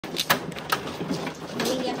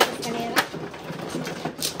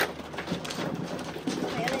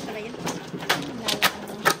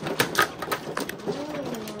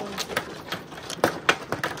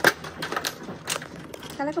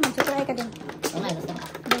ko mag-try ka din. Oo nga, basta ba?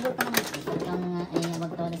 Dugol pa naman. Itong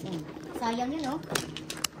wag tawalas yun. Sayang yun, oh.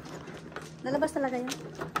 Lalabas talaga yun.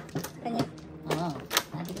 Kanya. Oo.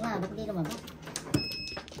 Sabi ko nga, ba't di naman ba?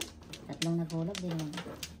 Tatlong nagulog, di naman ba?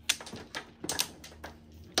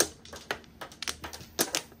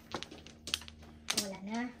 Wala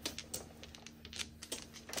na.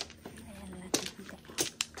 Ayan natin konti.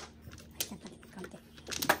 Ayan palit konti.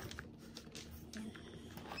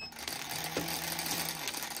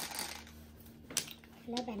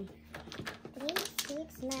 11. 3,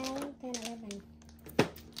 6, 9, 10, 11.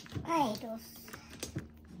 Ay, dos.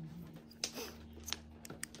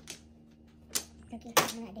 Okay,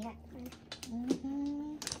 na diha.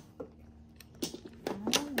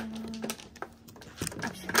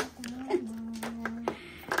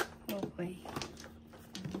 Okay.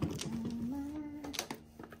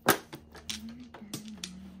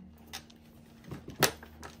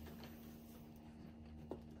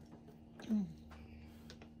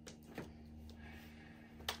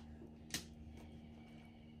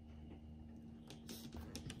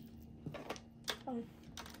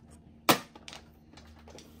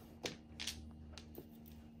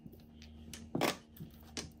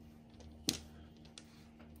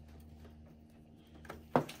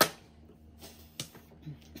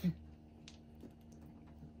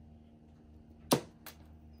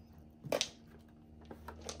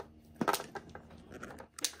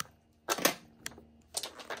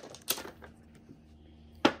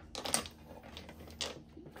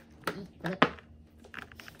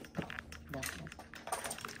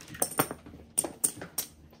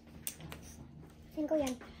 Singko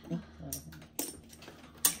yan.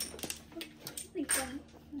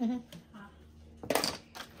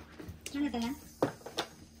 Ano ito yan?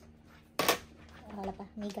 Wala pa,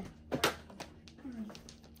 miga.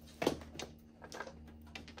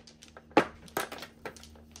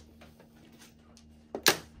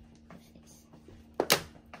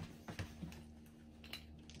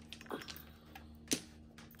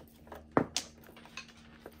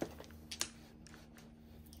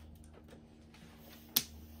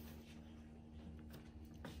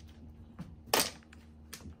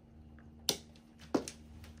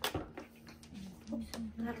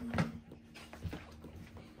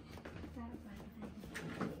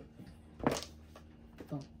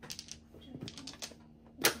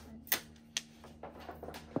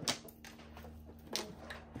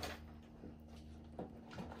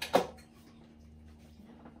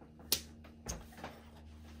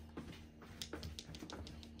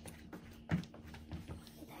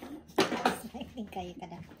 Kaya ka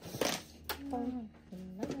na.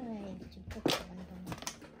 Ay, cukup.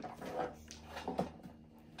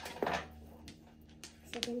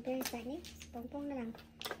 7Pairs tak ni. Pompong na lang.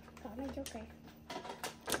 Kau may joker.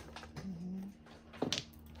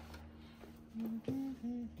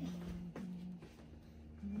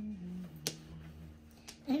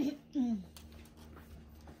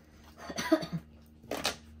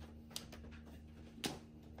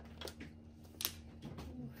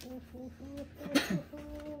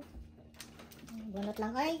 Bunot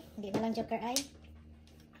lang ay, hindi na lang joker ay.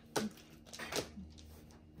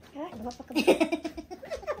 Ah, dua pa ka.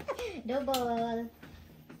 Double.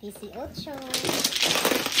 TC8.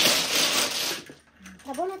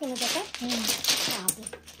 Labo natin mo joker? Sabi.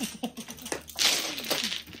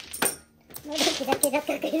 Kidat-kidat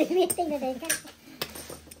ka kayo meeting na dahil ka.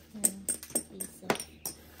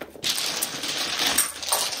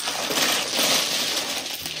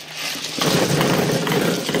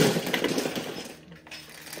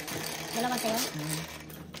 Dalawa sa'yo?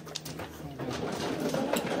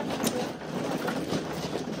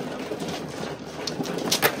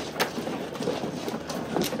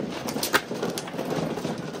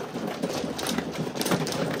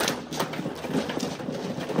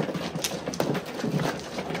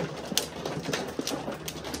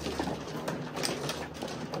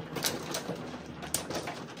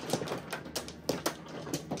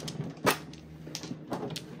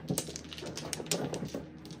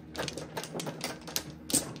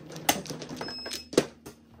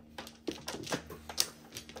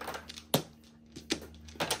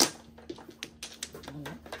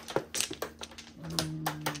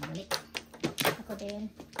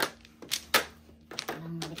 Din.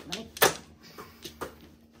 Balik-balik.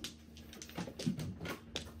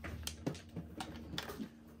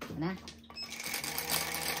 Na.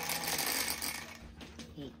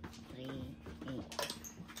 8, 3, 8.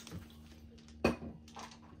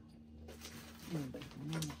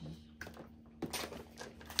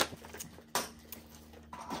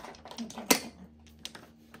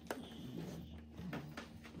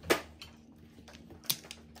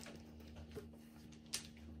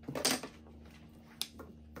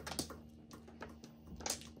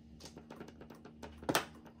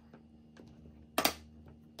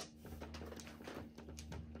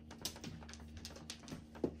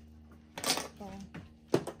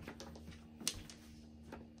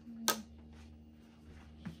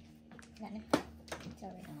 na.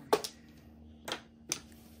 Sorry.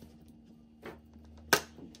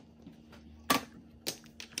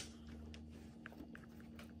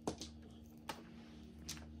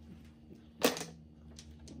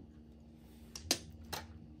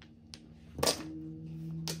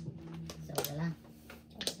 Sobra lang.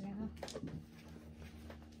 Sorry na ha.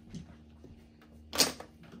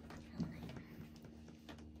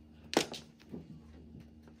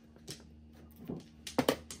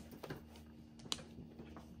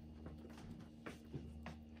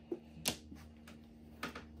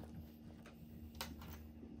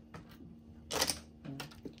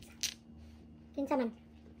 Kinsa man?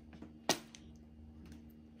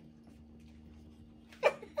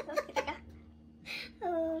 Kita ka?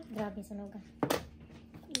 Oh, grabe sunog ka.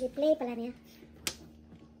 Di-play pala niya.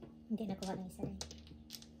 Hindi nakuha ng isa rin.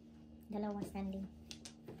 Dalawa standing.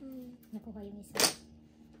 Nakuha yung isa.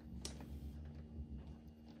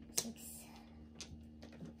 6.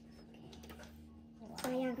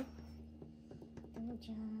 Sayang.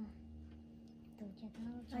 Tuja.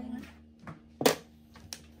 Ayun.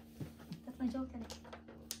 Mahjong ka na.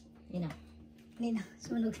 Nina. Nina,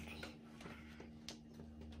 sunog.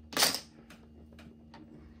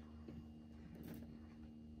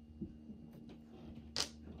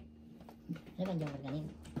 Ano ba yung organin?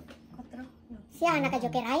 4. Siya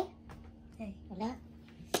naka-joker ay? Eh, Wala.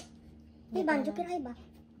 Di ba ang joker ay ba?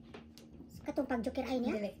 Katong pag-joker ay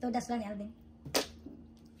niya? dili. Todas lang ni Alvin.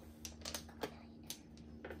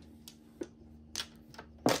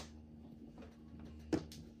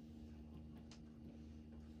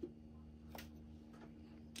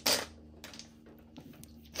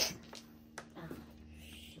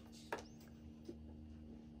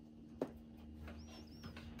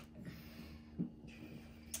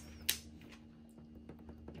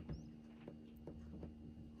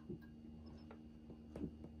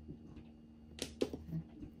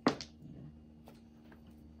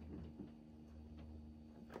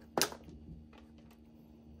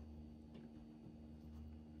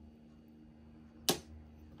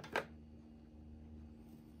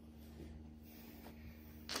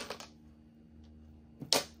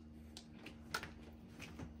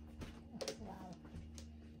 Wow.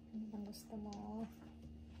 Ano bang gusto mo?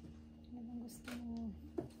 Ano bang gusto mo?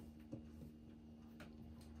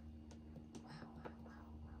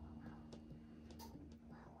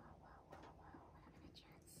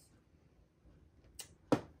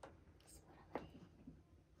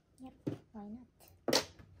 Yep, why not?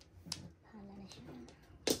 Hala na siya.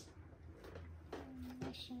 Hala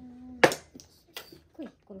na siya. Uy,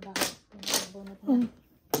 cool ba? Yung bunot mo.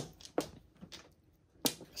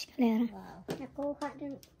 Eskalera. Wow. Nakuha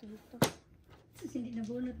din. Dito. Hindi na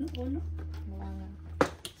bunot ng puno. Mga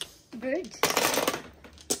Bird.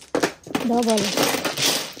 double.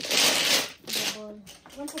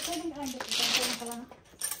 One sa pwedeng ano. Pwedeng pa lang.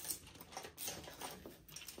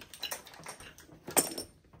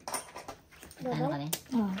 Ano kami?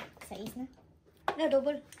 Oh, sa is na. No,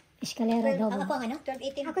 double. Eskalera 12. double. Ako ang ano?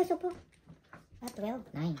 12, 18. Ako supo. Ah,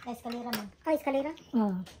 12. 9. Ah, eskalera man. Ah, eskalera.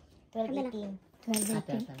 Oh, 12, 18. 12, 12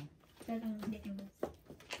 18. pala. 12 ang hindi yung boss.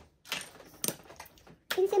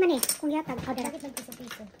 15 man eh. Kung yatag. Oh, dara. Bakit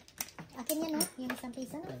nagpiso-piso? Akin yan, no? Yung isang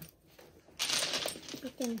piso, no?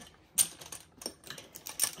 15.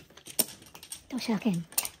 Ito sa akin.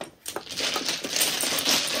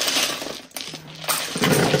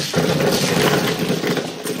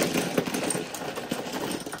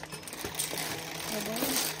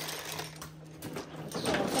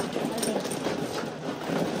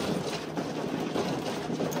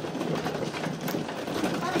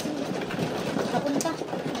 Papunta.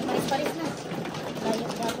 Paris-paris na. Layo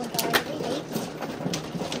gapon pa rin. Ay.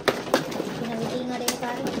 Pinalitinga rin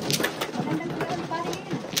pare. Magandang pala pare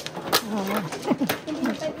yan. Oo. Hindi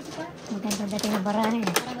mo tayo gusto pa. Maganda dating ng barahe.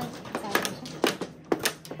 Para may kasama na siya.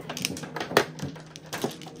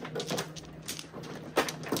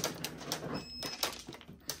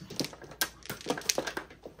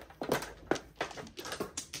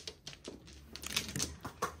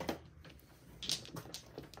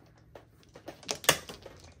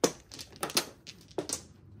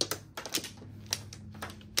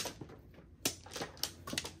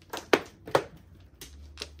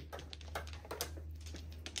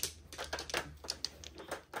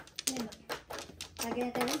 Lagi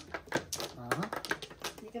na tayo. Oo.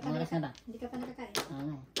 Hindi ka pa Oras na ba? Hindi ka pa nakakain.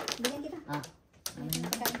 Ano? Bilang kita. Ah. Hindi ka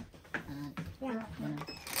nakakain. Yan. Ano?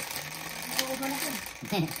 Nakuha na ko.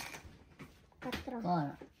 4.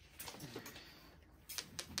 4.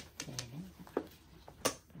 7.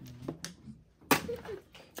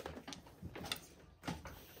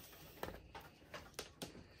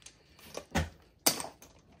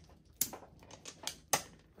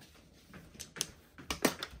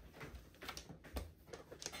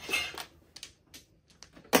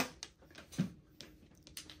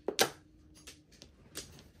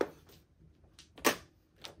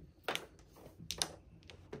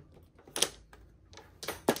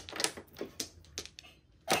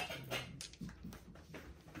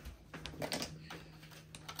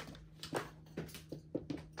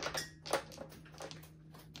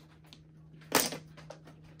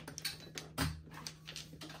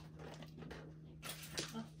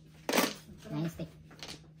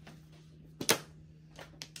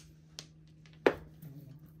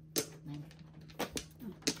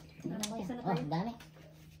 Oh, ang dami.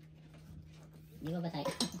 Di ba ba tayo?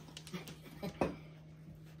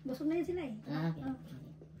 Busog na yun sila eh. Ah, okay. Oh.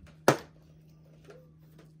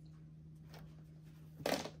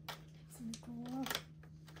 Saan ko?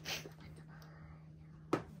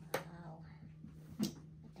 Wow.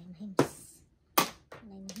 Patay mahims.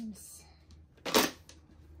 Patay mahims.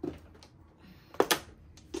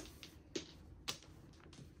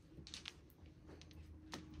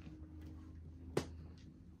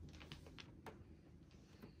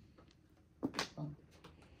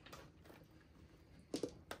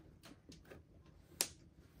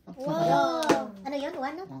 Wow! Ano yun?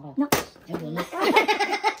 One, no? Oo. No. Ay, wala.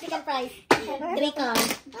 Second prize. 3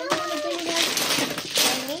 cards.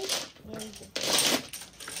 Very good.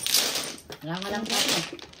 Wala nga lang po.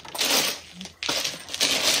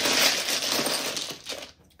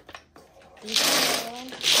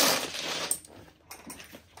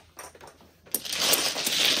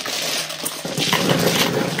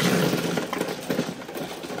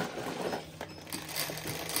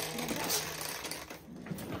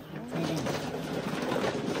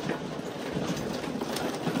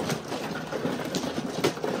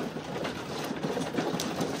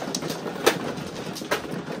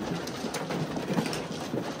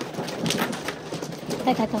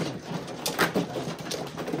 Ito. Ito.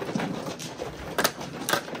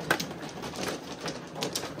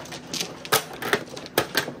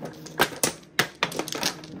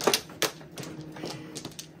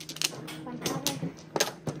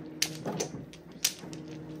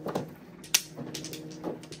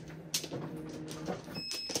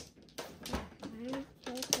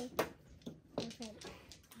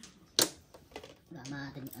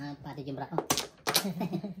 Pati yung bra ko.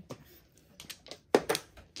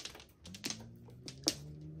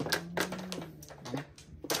 Ano?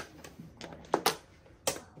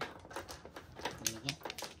 Sige.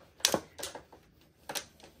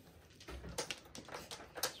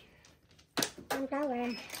 Ang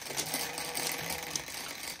tower.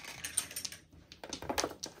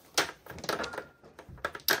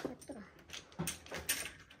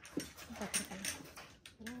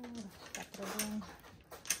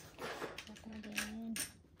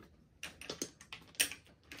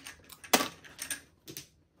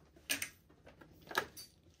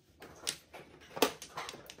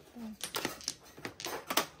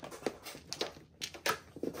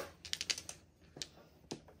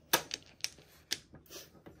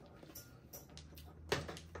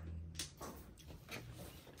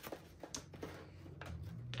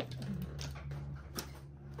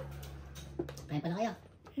 Kaya pala kayo.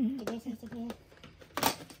 Sige, sige, sige.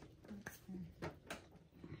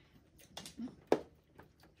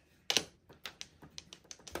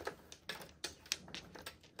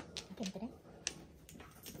 Akin ito rin.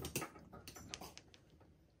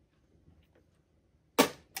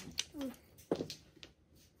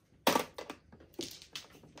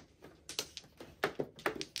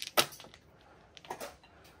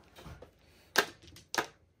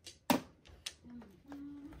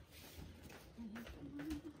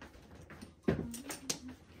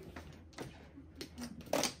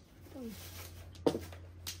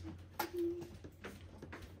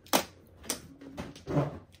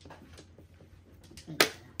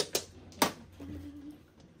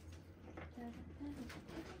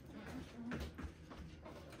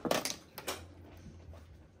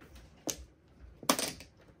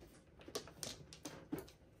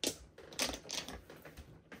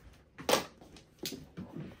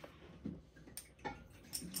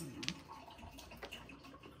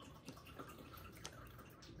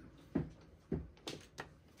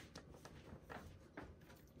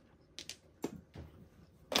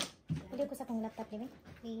 Pwede ko sa akong laptop, di ba?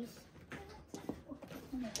 Please.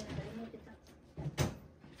 Oh my God.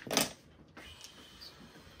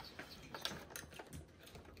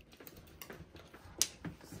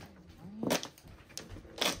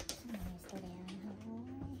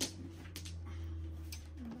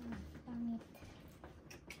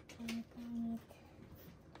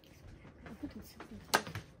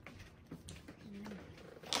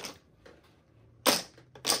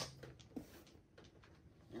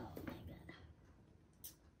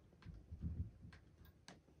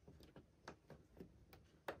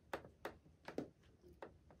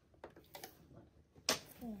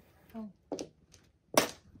 Oh.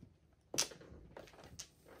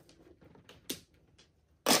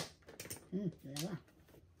 Dalawa.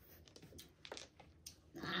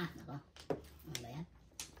 Ah, nako. Ano ba yan?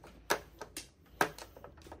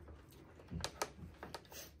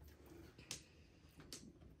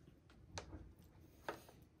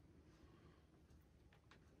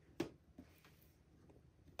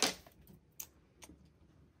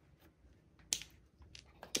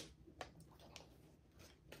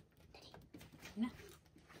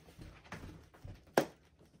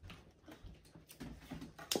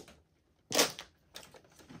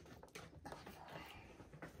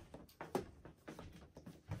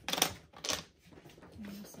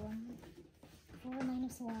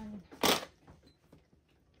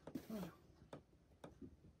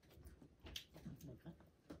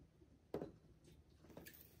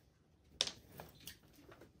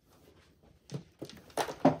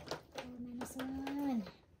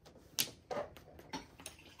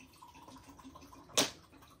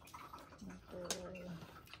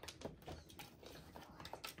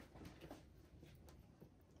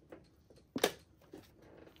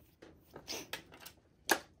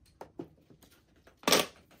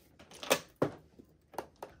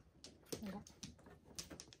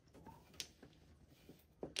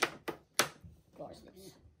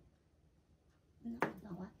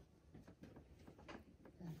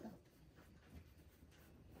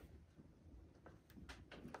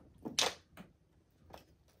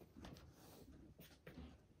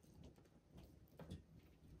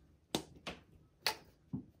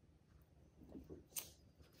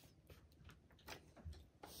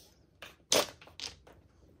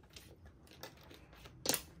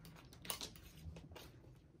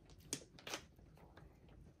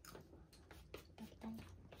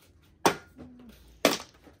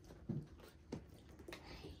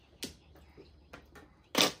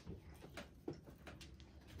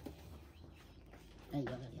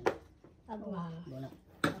 Wow. Bunot.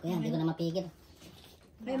 Kaya hindi ko na mapigil.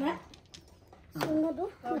 Kayo mo na? Sunod oh.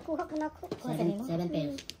 Nakuha ko na ako. 7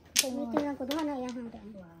 pairs. Ito lang ko doon na iyahang daan.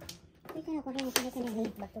 Wow. Ito na ko rin. Ito na rin.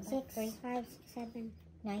 6, 5, 7,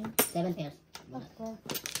 9. 7 pairs. Bunot. Ako.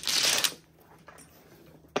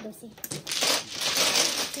 12.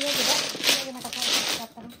 Sige, diba? Sige, matakaw.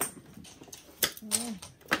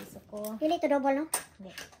 Gusto ko. Pili ito double, no?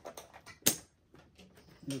 Hindi.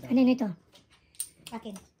 Dito. Ano nito?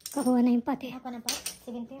 Akin. Kakuha na yung pati. Ako na pa?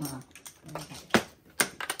 7 pairs. Oo.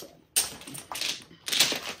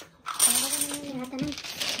 Lahat na.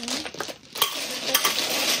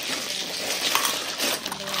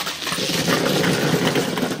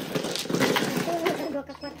 Dua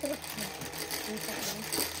ka 4.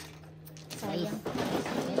 Sayang.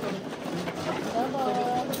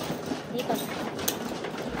 Double. Dito.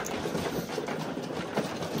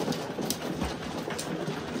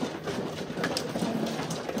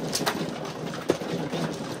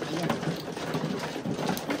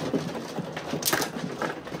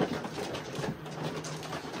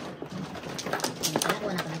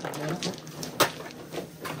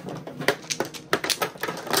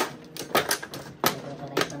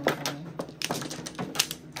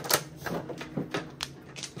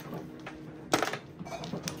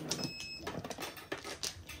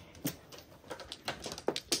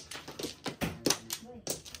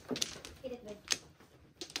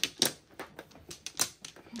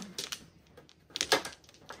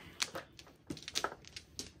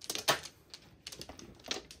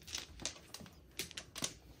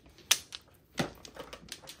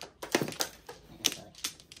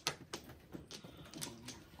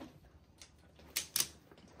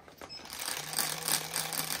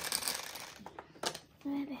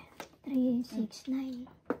 Three, 6, 9.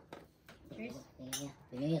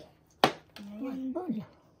 Pinoy. One ball.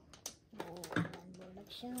 Bulag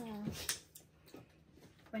siya.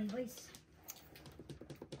 Friend boys.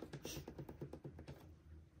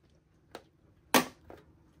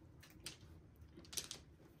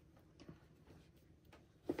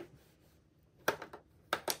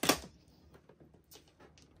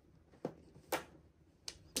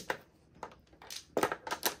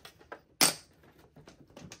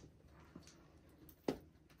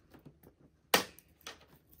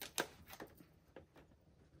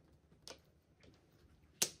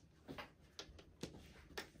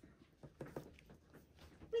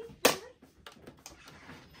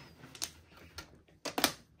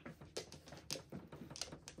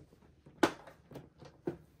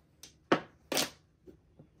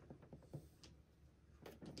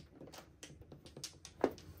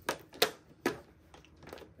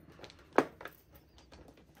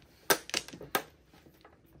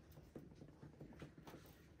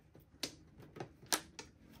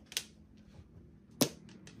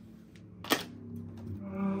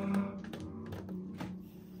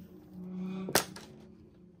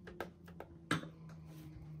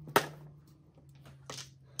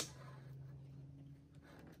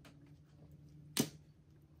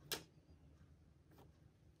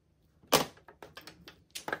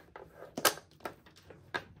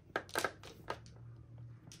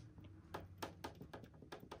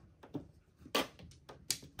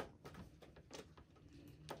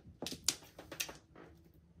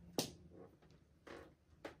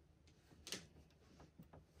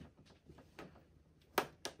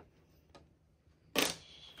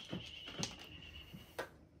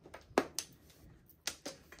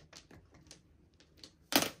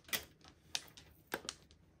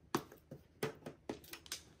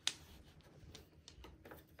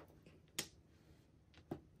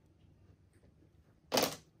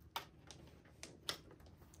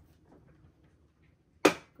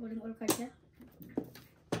 Kuling all card siya.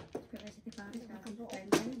 Pero si Tifaris,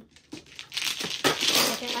 time.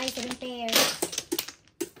 Letter I, 7 pairs.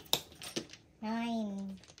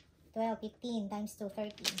 9, 12, 15 times 2,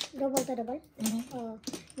 30. Double to double? Oh,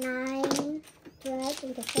 9, 12,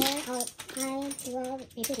 24, oh, 9, 12,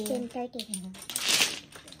 15, 30.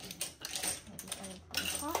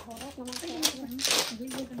 Ah, horat naman ito.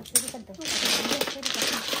 Pwede ka to. Pwede ka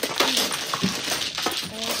to.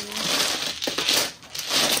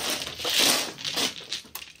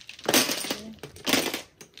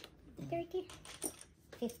 30,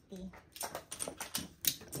 50.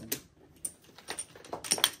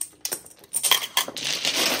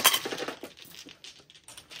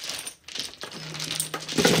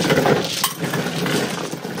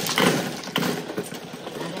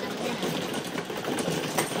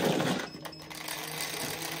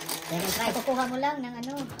 Ay, kukuha mo lang ng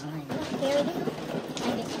ano. Carry din.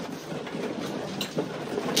 Ay, hindi.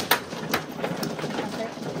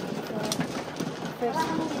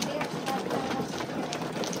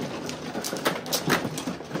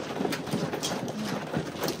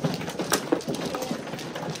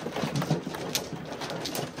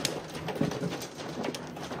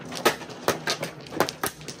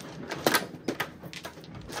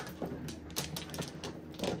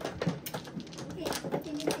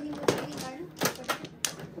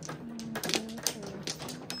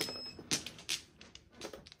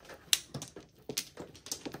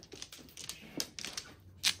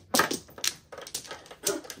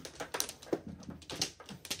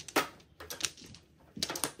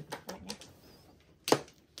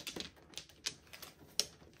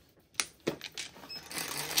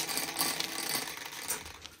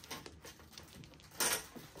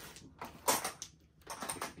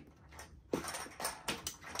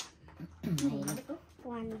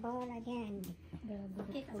 ball again.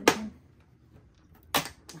 Okay,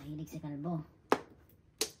 Mahilig si kalbo.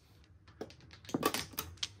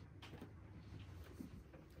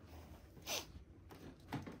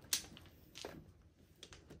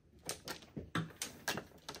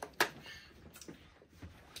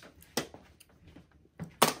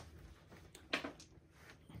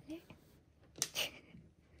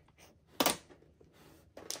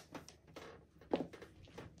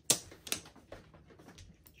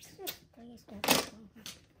 Please don't.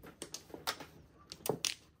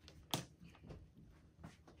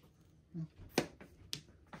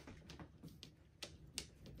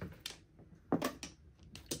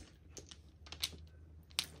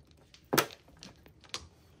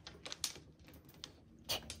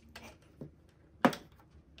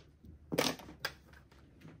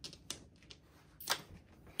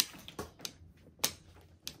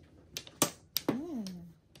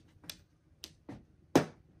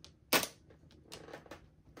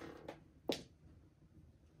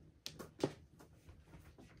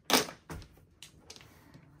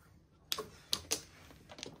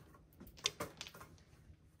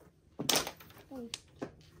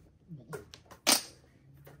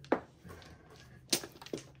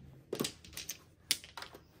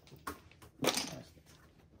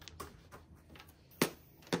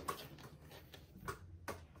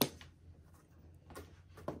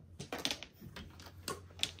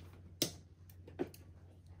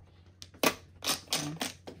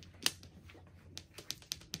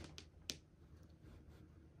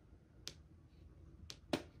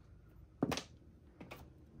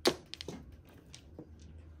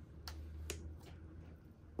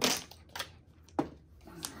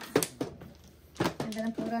 Ganda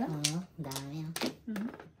ng pura, no? Oo, dami ah.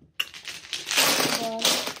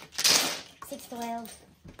 612.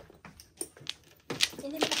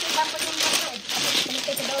 Hindi mo kasi tapos yung mga ito.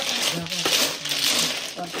 Pinipit sa bawat ano.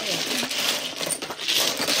 Okay.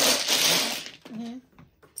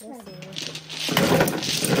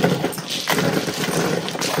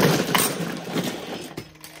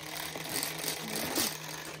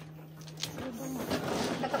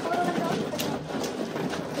 Nakapuro lang daw.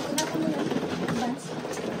 Tingnan ko nila. Advance.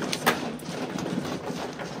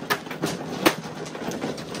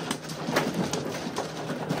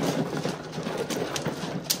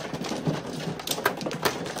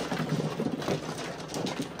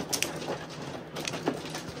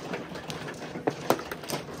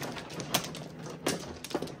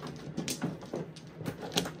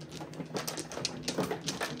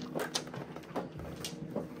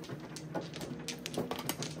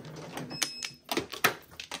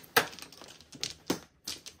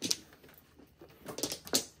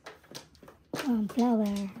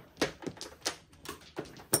 Flower.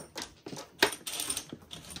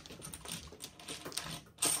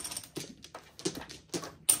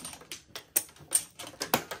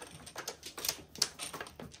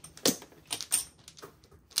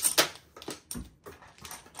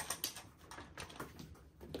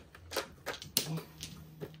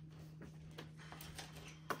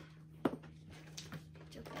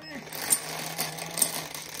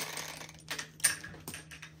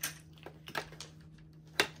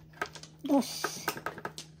 Dos.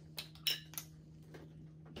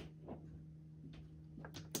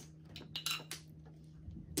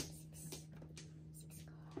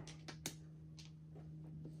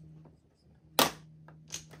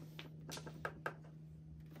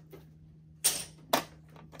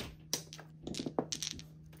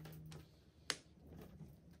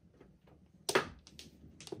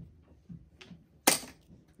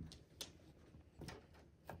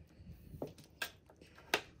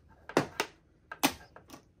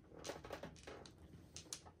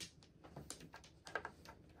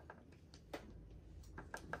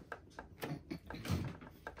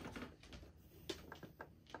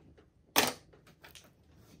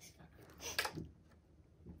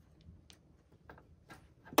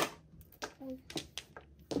 Oh.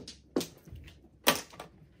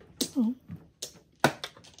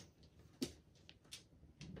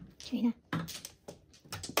 Sige na.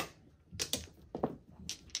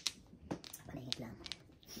 Paligid lang.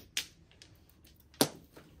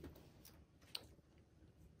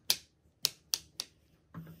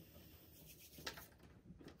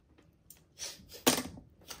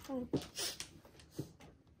 Oh.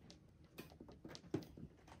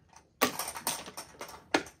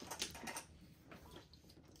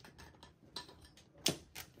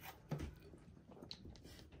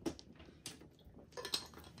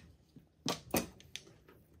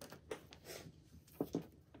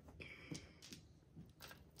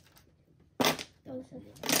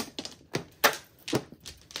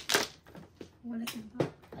 Wala ka ba?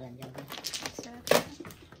 Walang joke. Sarap.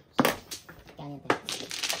 Kaya tayo.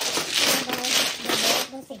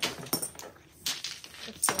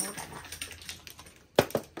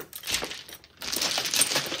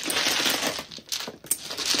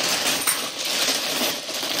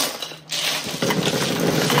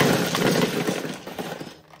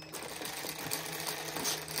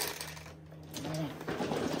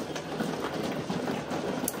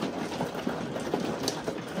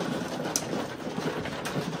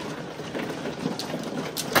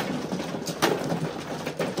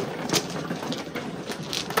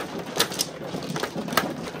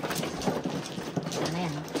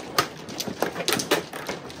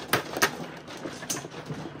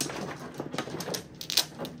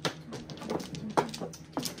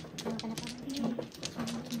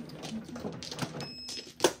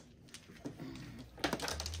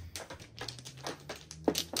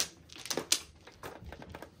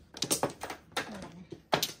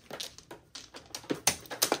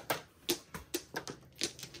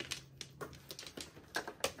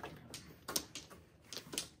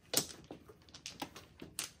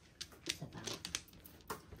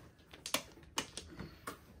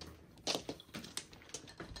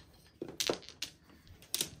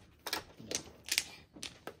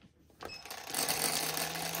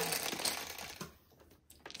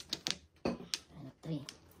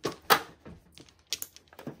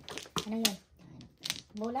 Ano yun?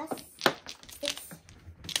 Bolas? Sticks?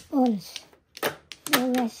 Olas.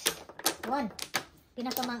 Olas. 1.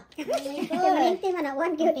 Pinakama. Permanente man na.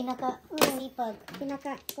 1 good. Pinaka-sipag.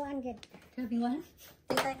 Pinaka-kuan good. Sabi mo ano?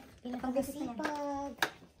 Pinaka-masipag.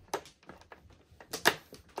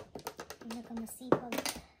 Pinaka-masipag.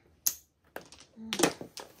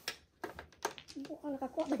 Hindi ko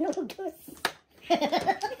nakakuha ba ng dos.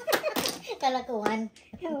 Kalakuan.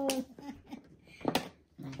 Oo.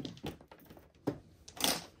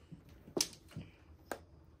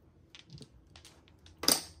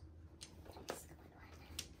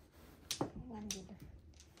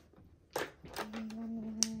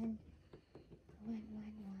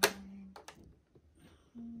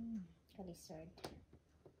 Kalisod.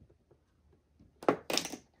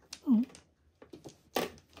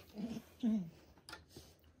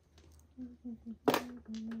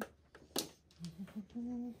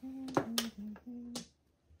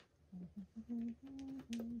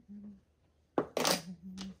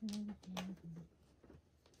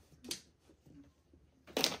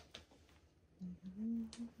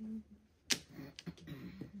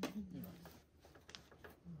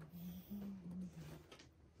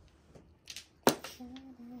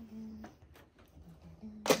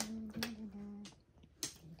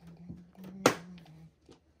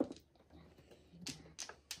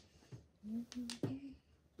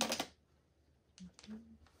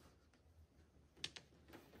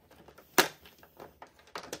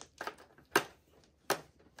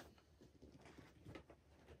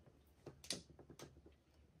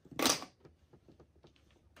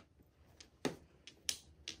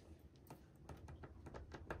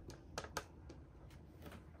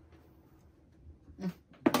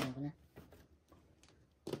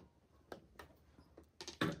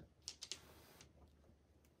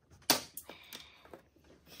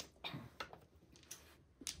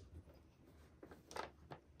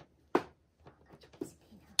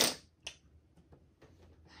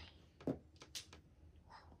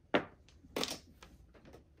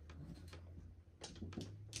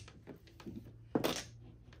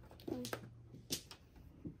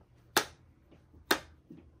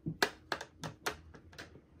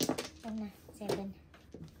 Na, 7.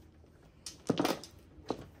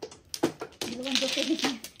 Dalawang dote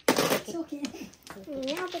niya. It's okay.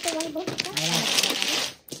 Yeah, pito wala ba?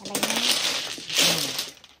 Alay na.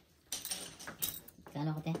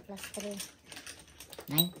 Kano ko te? Plus 3.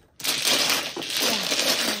 9? Yeah.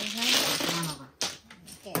 9. Tama ko.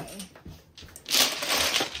 Okay.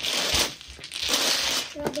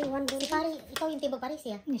 Grabe, 1 Si dote. Pari, ikaw yung tibo Paris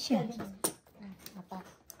ya? Siya. Apat.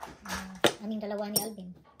 Aming dalawa ni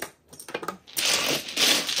Alvin.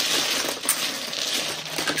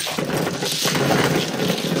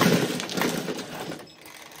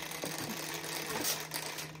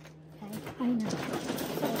 Ay na.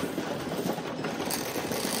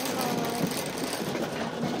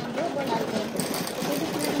 Double Alvin.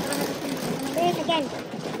 Wait again.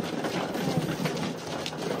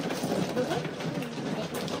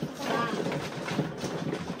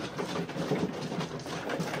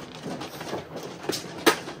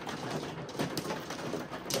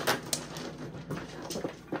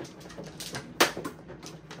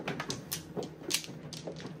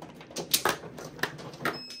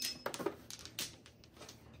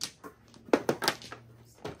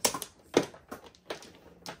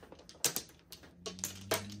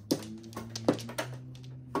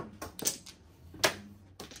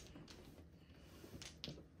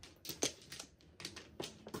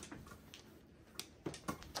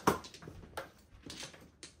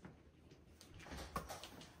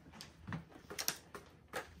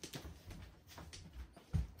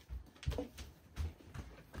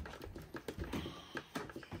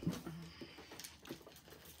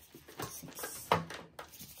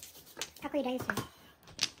 Ako'y dicer.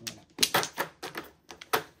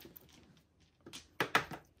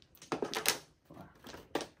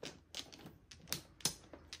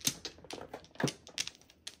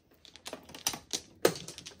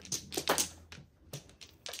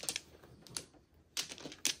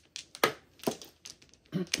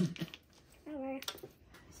 Flower.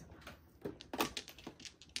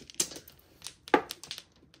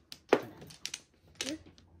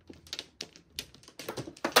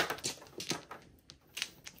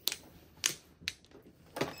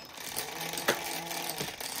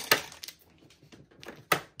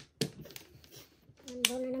 One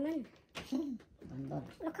ball na naman. Bandol.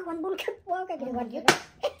 Wala ka, one ball ka po. Kaya ginawa yun.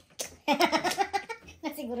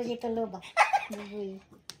 Nasiguro siya tulo ba? Bubuy.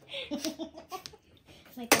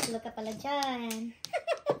 May tatlo ka pala dyan.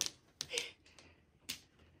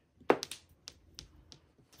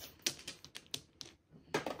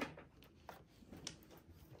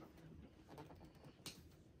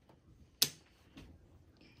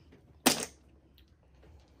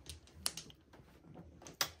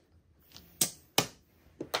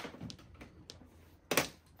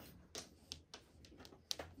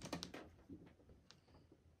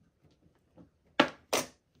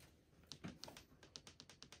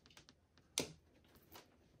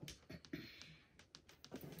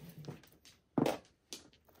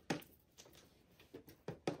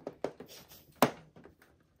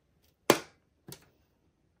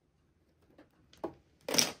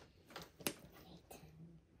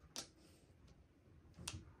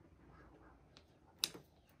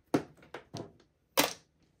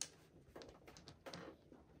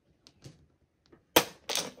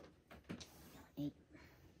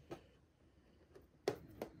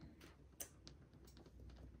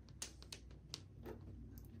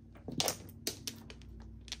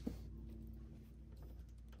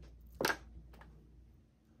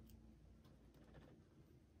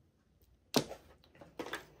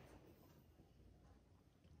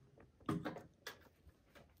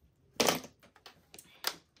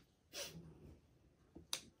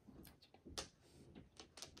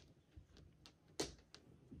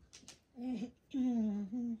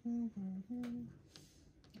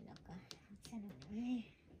 Wala ka. Sana ba eh.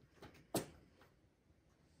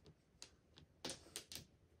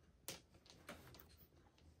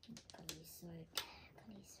 Nakalisort.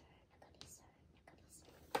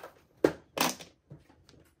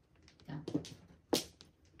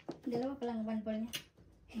 Dalawa pa lang one ball niya.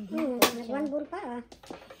 One ball pa ah.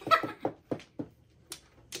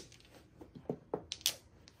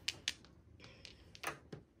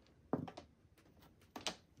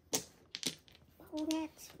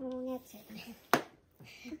 Pungets.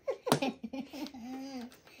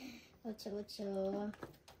 Ocho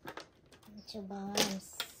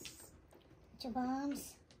bombs. Ocho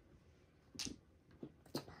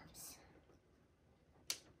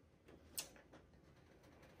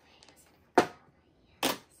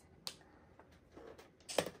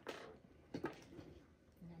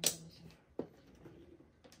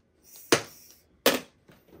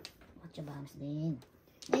bombs din.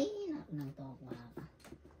 Ay, nang to ako ka.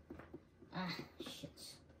 Ah, shit.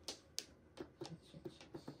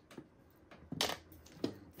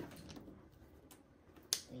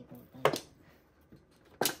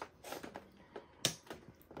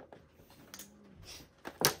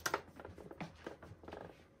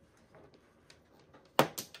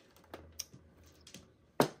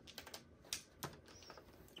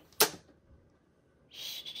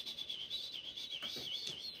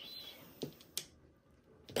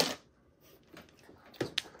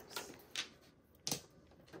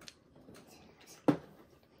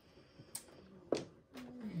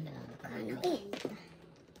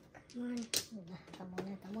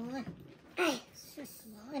 Come on. Ay, sus.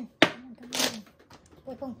 Come on.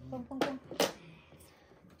 Pung.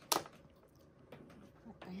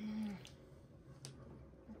 Patay na.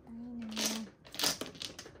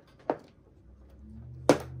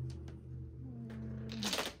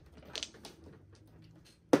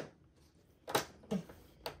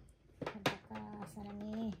 Sana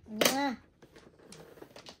ni. Ano?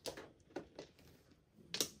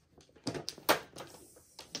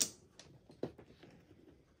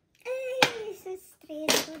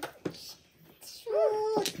 Stressful.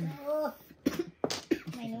 Shoot! Oh.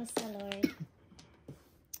 My nose na, Lord.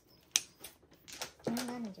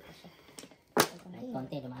 Ano dyan pa siya?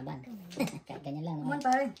 Konti, lumaban. Ganyan lang. Come on,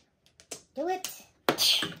 pare. Do it,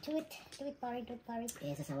 pare.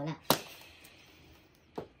 Kesa sa wala.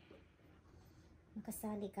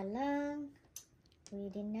 Makasali ka lang.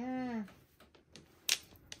 Pwede na.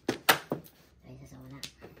 Kesa sa wala.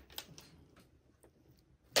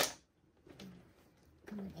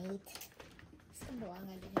 8. Sambuan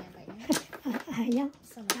nga din niya ba yan? Ayaw.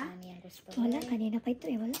 Sa magkano yan gusto? Wala, kanina pa ito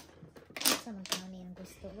eh. Wala. Sa magkano yan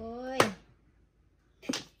gusto? Uy!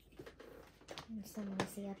 Sa mga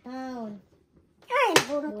siya taon. Ay,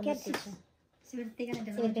 burot Bonus yan. siya. Swerte ka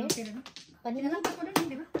na. Swerte? Kanina? Nalampas ko rin,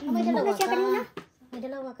 di ba? May dalawa Wala siya ka. kanina. May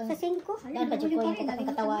dalawa ka. Sa 5. Dahil pa dyan ko yung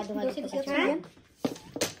kakatawa doon nga dito sa Ha? chan.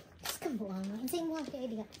 Sambuan nga. Ansay mo ang kaya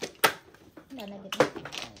diha. Wala na dito.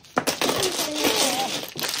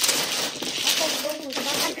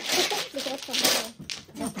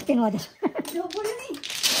 Tinoda. Double yun eh.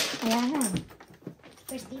 Kaya nga.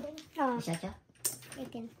 First day din. Oo. Isa siya.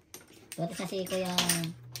 18. Tuwatis na si Kuya.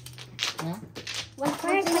 Ha?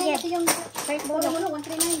 First, Ito yung first bola bulok. mo,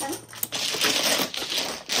 139 ka?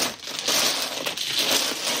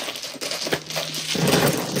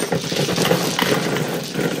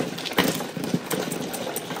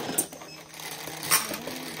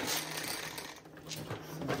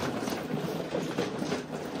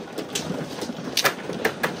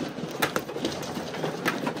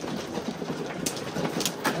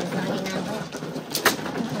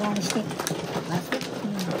 One stick. Basket?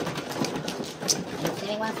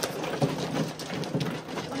 Sering was.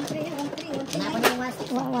 139. Tinapon mo yung was.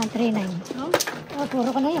 139. Oh, puro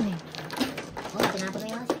ko na yan eh. Oo, tinapon mo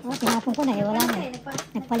yung was. Oh, tinapon ko na eh. Wala na eh.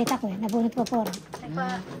 Nagpalit ako eh. Nabunot ko puro.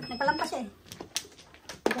 Nagpalampas siya eh.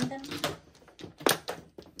 Ganda.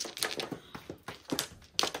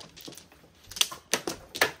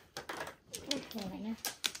 Wala na.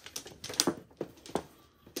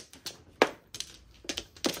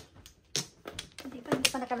 Hindi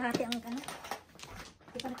pa nakalahati ang ano.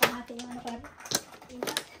 Hindi pa nakalahati yung ano pala.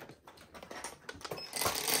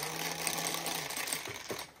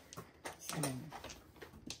 Ano?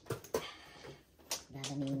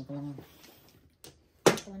 Dadamihin ko lang yan.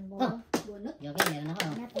 Not one ball. Bunot? Yogi, meron ako.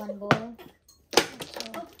 Not one ball.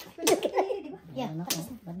 Yeah, Meron ako.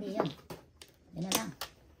 Bandi yan. Yan na lang.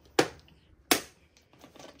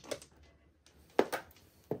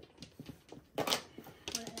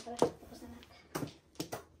 Wala na pala. Tapos na natin.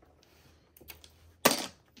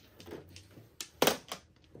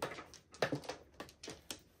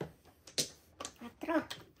 Patro.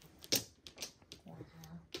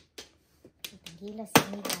 Wow. Itagila si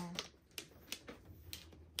Mika.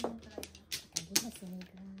 Itagila si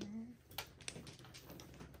Mika.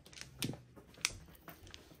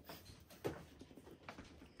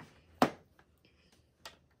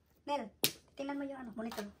 Nel, tingnan mo yung ano,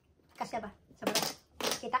 monitor. Kasya ba? Sa baba.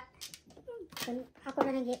 Kita? Ako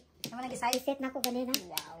na Ano mo nag-isay? set na ako kanina.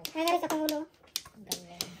 Wow. Ay, nga rin sa pangulo. Ang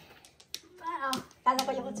galing. Wow. Kala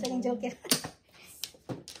ko yung utso yung joker.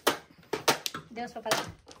 Diyos pa pala.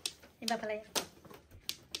 Iba pala yun.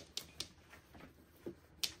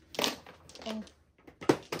 King.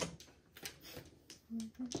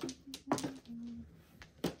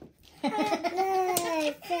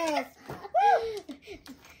 Yes.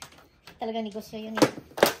 Talagang negosyo yun eh.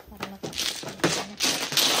 Para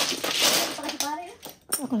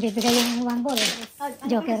Oh, kung bibigay yung one ball,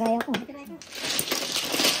 joker ay ako.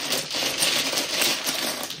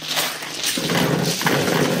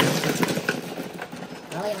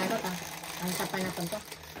 Oo, yung ano, ang sapanapon ko.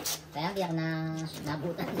 Kaya hindi ako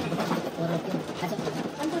nabutan. Puro yun. Kasi,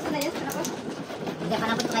 Ano sa na yan? hindi ako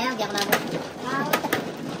nabot kaya, hindi ako nabot.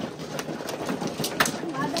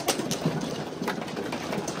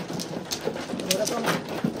 Puro po.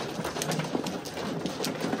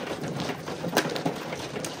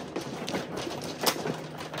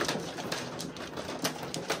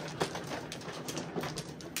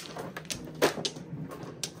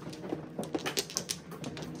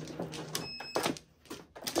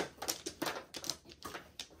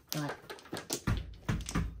 What?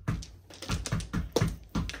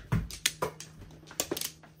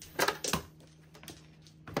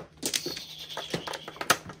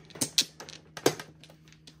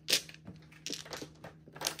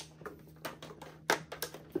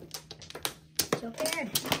 Joker.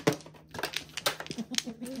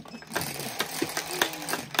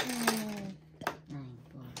 Nine,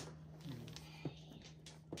 four, nine,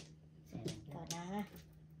 seven. Ikaw na.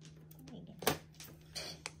 Ayan.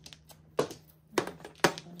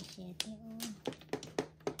 7, oh.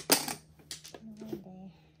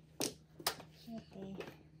 9,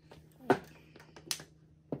 7.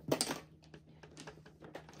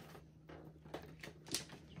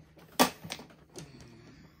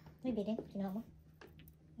 May bilin? Kinuha mo?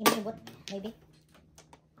 Inibot? Maybe?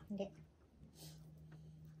 Hindi.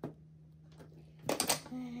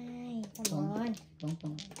 Ay, come on. Pong,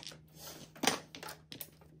 pong.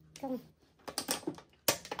 Come.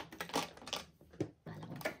 Kala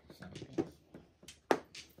ko, 7 pairs.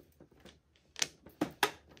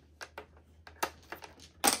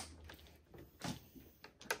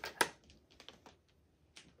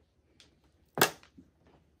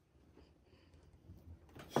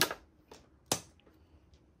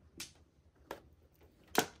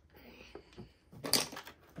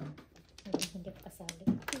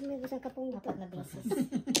 sa kapong dito. 4 na beses.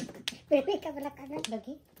 Pero ikaw wala ka na.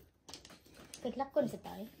 Lagi. Kaglakon sa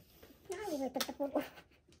tayo. Ay, may tatapon. Oh.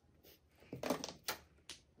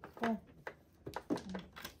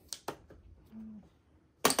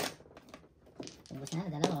 Ubus na,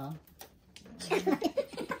 dalawa.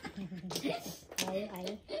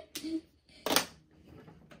 Ay.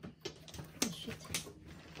 Shit.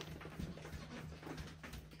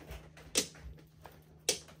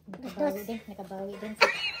 Nakabawi din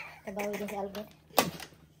si Albert.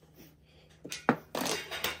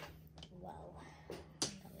 Wow.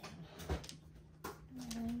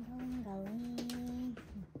 Galing.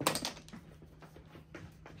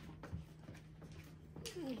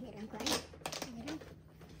 Ay, hirang ko ay. Hirang.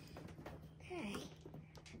 Ay.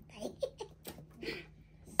 Ay.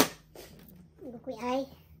 Bukoy ay.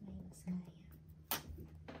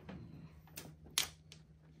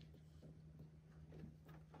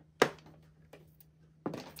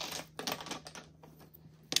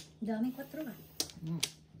 Daming 4 ba?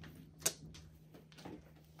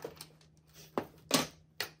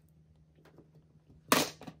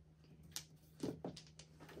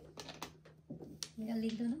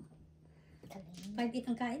 Galing doon, no? Galing. 5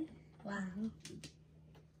 ang kain. Wow.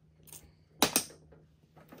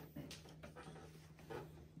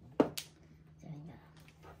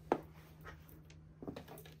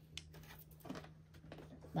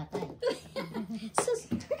 Batay. Sus!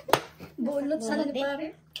 Bunot sana ni Bunot, pare.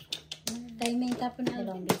 Timing tapon na.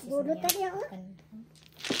 Dalawang beses. Budot na niya, oh.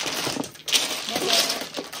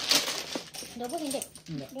 Double hindi.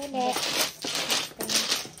 Hindi. Dede.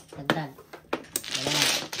 Dagdag. Dalawa.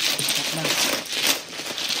 Tatlo.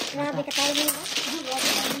 Grabe ka tayo mo ba?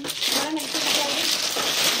 Parang nagkita ko ulit.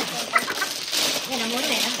 Yan, namura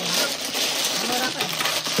na yan. Namura ko eh.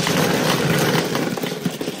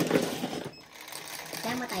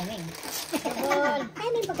 Kaya mo timing. Double. Ay,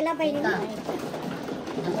 may paglabay Ito. nila.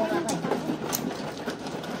 Namura ko eh.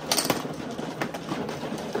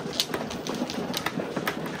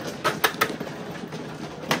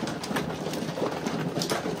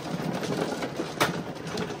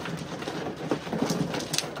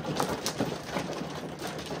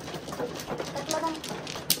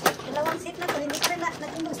 Dalawang seat na to. Hindi pa rin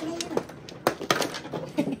nag-imbog sa ngayon.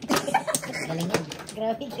 Galing yan.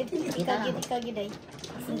 Grabe gid. Kita na. Ikaw gid ay.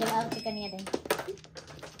 Single out ka niya day.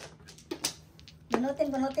 Bunutin.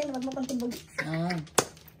 Huwag mo kong timbog. Oo.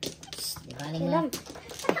 Di baling Silam. na.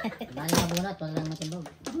 Di baling na bunot. Huwag lang matimbog.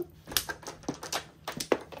 1,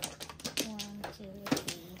 2, 3,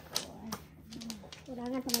 4.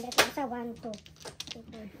 Kurangan pa man dito sa 1, 2.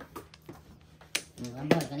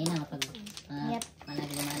 Ambol, kanina kapag Yep.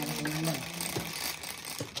 palagi lumalabas yung ambol.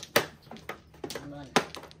 Ambol.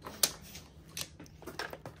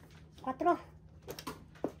 4.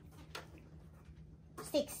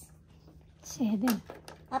 6. 7.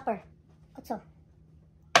 Upper. 8.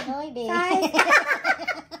 Noy, Ay.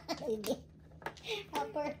 Hindi.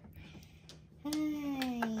 Upper.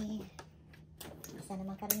 Ay. Isa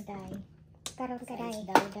naman ka rin, day. Karon ka day.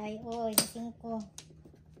 Day. Oy, 5.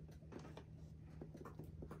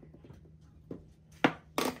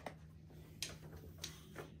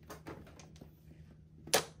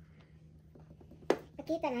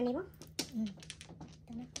 Nakita na ni mo?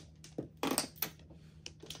 Tama.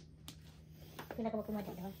 Pila ka ba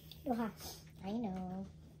kumada daw? Duha. I know.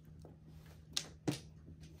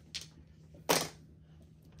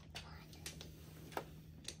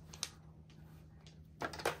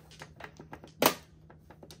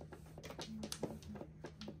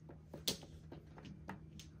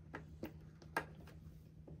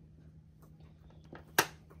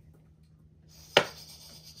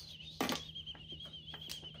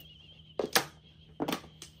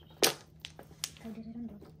 Ikaw dito rin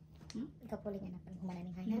doon. Ikaw puling anak. Humana ni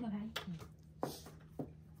Hindi Haya. ba kaya?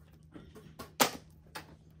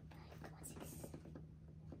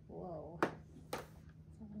 Wow.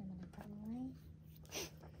 Saan naman ang kamay?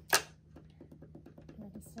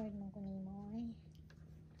 Mag-start mo kunin mo ay.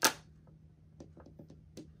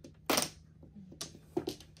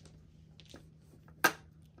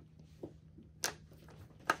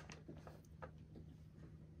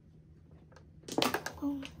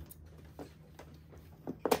 Oh.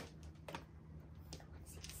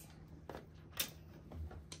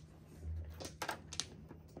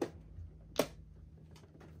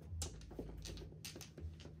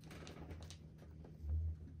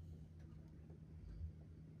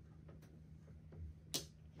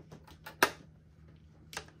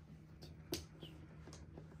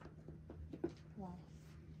 Wow.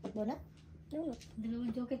 Donut? Dunot.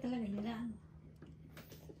 Dalawang joker talaga. Hilaan.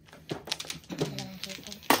 Dalawang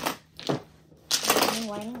chocolate.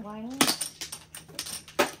 warning.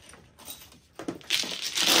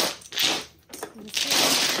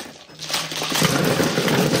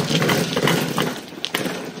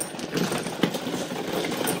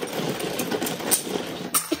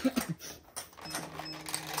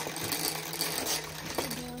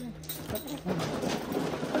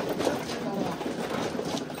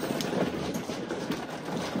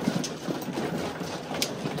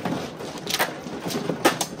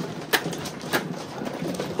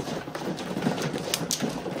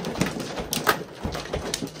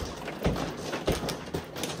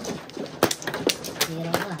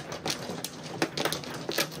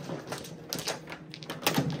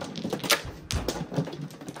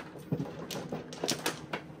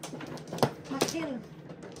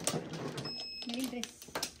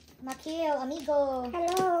 Makil, amigo.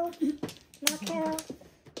 Hello. Michael.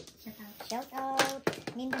 Shout out.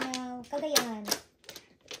 Mindanao, Cagayan.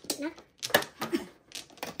 Na?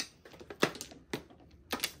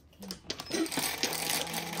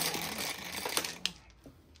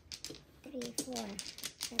 Three, four,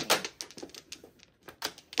 seven.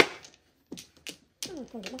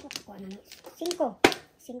 Kung di makakuha na. 5.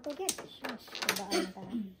 5 guys. Shush, babaan na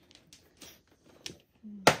talaga.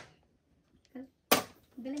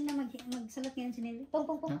 Galing na magsalat ngayon si Nelly. Pong.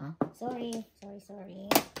 Sorry.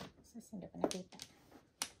 Hindi ko nakita.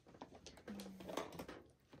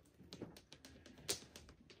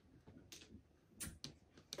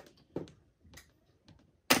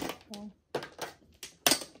 Okay.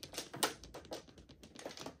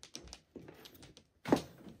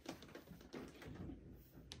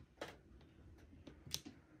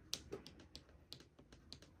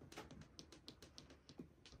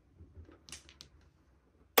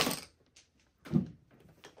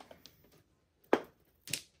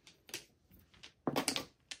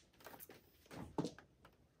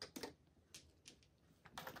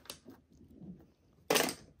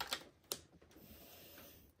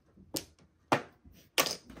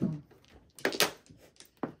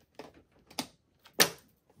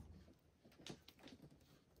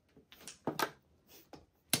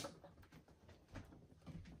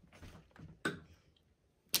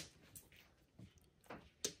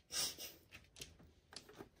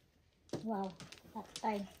 Wow,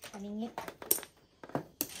 tatay, paningit.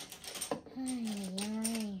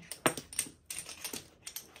 Ay.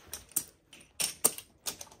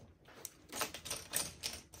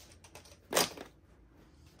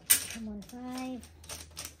 Come on, 5.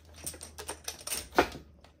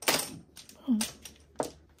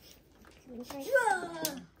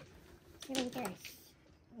 7Pairs.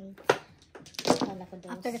 8. Kala ko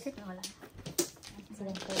dos. After the sit, wala.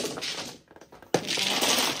 7Pairs.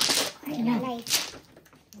 Ay, light.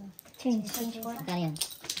 Change code. Magkano yan?